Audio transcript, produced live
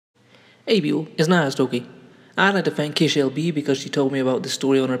Hey Buell, it's nice, Toki. I'd like to thank Kish LB because she told me about this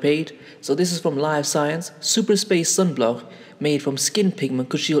story on her page. So this is from Live Science. Super Space Sunblock made from skin pigment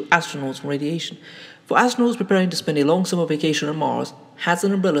could shield astronauts from radiation. For astronauts preparing to spend a long summer vacation on Mars, hats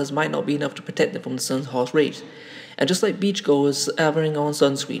and umbrellas might not be enough to protect them from the sun's harsh rays. And just like beachgoers averring on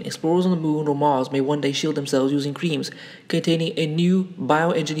sunscreen, explorers on the moon or Mars may one day shield themselves using creams containing a new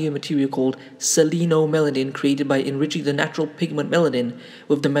bioengineered material called selenomelanin created by enriching the natural pigment melanin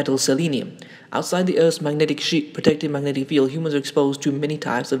with the metal selenium. Outside the Earth's magnetic sheet protected magnetic field, humans are exposed to many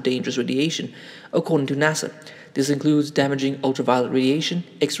types of dangerous radiation, according to NASA. This includes damaging ultraviolet radiation,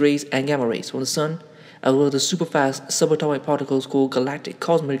 X-rays, and gamma rays from the sun, as well as the superfast subatomic particles called galactic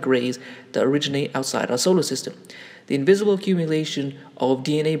cosmic rays that originate outside our solar system. The invisible accumulation of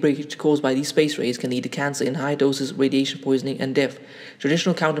DNA breakage caused by these space rays can lead to cancer in high doses, radiation poisoning, and death.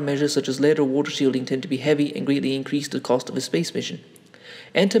 Traditional countermeasures such as lead or water shielding tend to be heavy and greatly increase the cost of a space mission.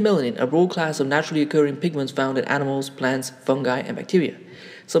 Enter melanin, a broad class of naturally occurring pigments found in animals, plants, fungi, and bacteria.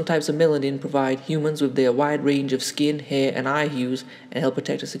 Some types of melanin provide humans with their wide range of skin, hair, and eye hues and help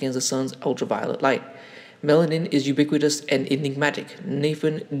protect us against the sun's ultraviolet light. Melanin is ubiquitous and enigmatic.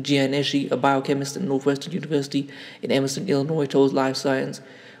 Nathan Gianeschi, a biochemist at Northwestern University in Evanston, Illinois, told Live Science,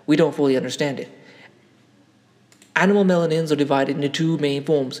 "We don't fully understand it." Animal melanins are divided into two main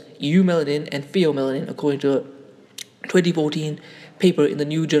forms, eumelanin and pheomelanin, according to a 2014 paper in the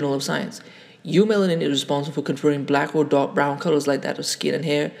New Journal of Science. Eumelanin is responsible for conferring black or dark brown colors like that of skin and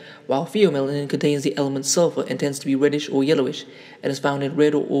hair, while pheomelanin contains the element sulfur and tends to be reddish or yellowish, and is found in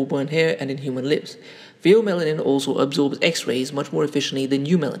red or auburn hair and in human lips. Pheomelanin also absorbs X-rays much more efficiently than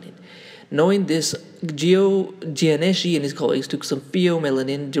eumelanin. Knowing this, Gianeschi and his colleagues took some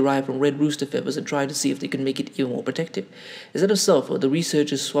pheomelanin derived from red rooster feathers and tried to see if they could make it even more protective. Instead of sulfur, the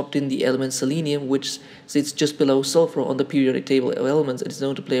researchers swapped in the element selenium, which sits just below sulfur on the periodic table of elements and is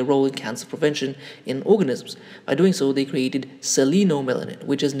known to play a role in cancer prevention in organisms. By doing so, they created selenomelanin,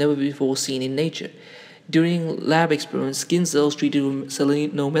 which has never before seen in nature. During lab experiments, skin cells treated with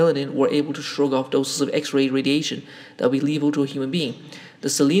selenomelanin were able to shrug off doses of X-ray radiation that would be lethal to a human being. The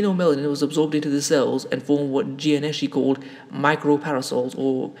selenomelanin was absorbed into the cells and formed what Gianeschi called microparasols,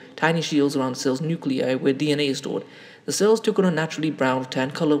 or tiny shields around the cell's nuclei where DNA is stored. The cells took on a naturally brown or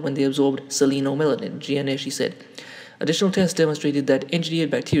tan color when they absorbed selenomelanin, Gianeschi said. Additional tests demonstrated that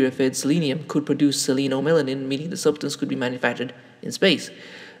engineered bacteria fed selenium could produce selenomelanin, meaning the substance could be manufactured in space.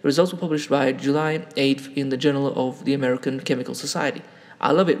 The results were published by July 8th in the Journal of the American Chemical Society.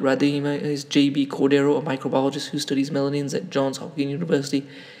 I love it. Radhima is J.B. Cordero, a microbiologist who studies melanins at Johns Hopkins University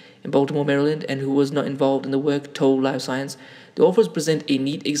in Baltimore, Maryland, and who was not involved in the work, told Live Science. The authors present a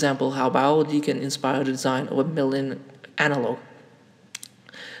neat example how biology can inspire the design of a melanin analog.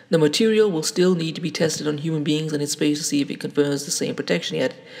 The material will still need to be tested on human beings and in space to see if it confers the same protection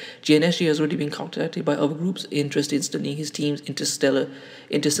yet. Gianeschi has already been contacted by other groups interested in studying his team's intercellular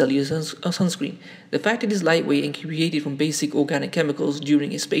sunscreen. The fact it is lightweight and created from basic organic chemicals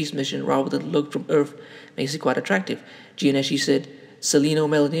during a space mission rather than lugged from Earth makes it quite attractive. Gianeschi said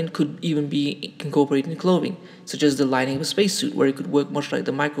selenomelanin could even be incorporated in clothing, such as the lining of a spacesuit, where it could work much like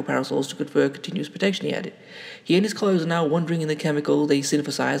the microparasols to confer continuous protection, he added. He and his colleagues are now wondering if the chemical they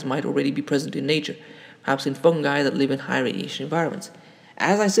synthesize might already be present in nature, perhaps in fungi that live in high radiation environments.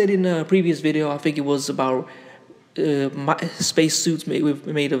 As I said in a previous video, I think it was about spacesuits made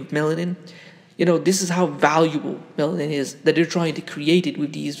of melanin. You know, this is how valuable melanin is, that they're trying to create it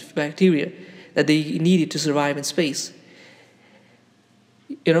with these bacteria that they needed to survive in space.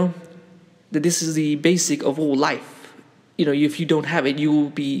 You know, that this is the basic of all life. You know, if you don't have it, you will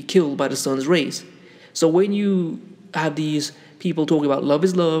be killed by the sun's rays. So when you have these people talking about love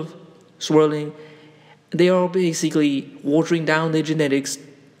is love, swirling, they are basically watering down their genetics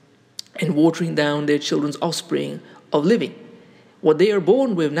and watering down their children's offspring of living. What they are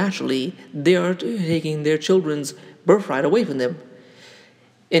born with naturally, they are taking their children's birthright away from them.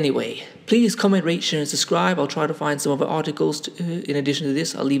 Anyway, please comment, rate, share, and subscribe. I'll try to find some other articles in addition to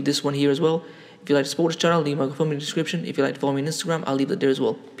this. I'll leave this one here as well. If you like to support this channel, leave my phone in the description. If you like to follow me on Instagram, I'll leave that there as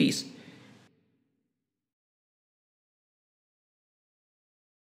well. Peace.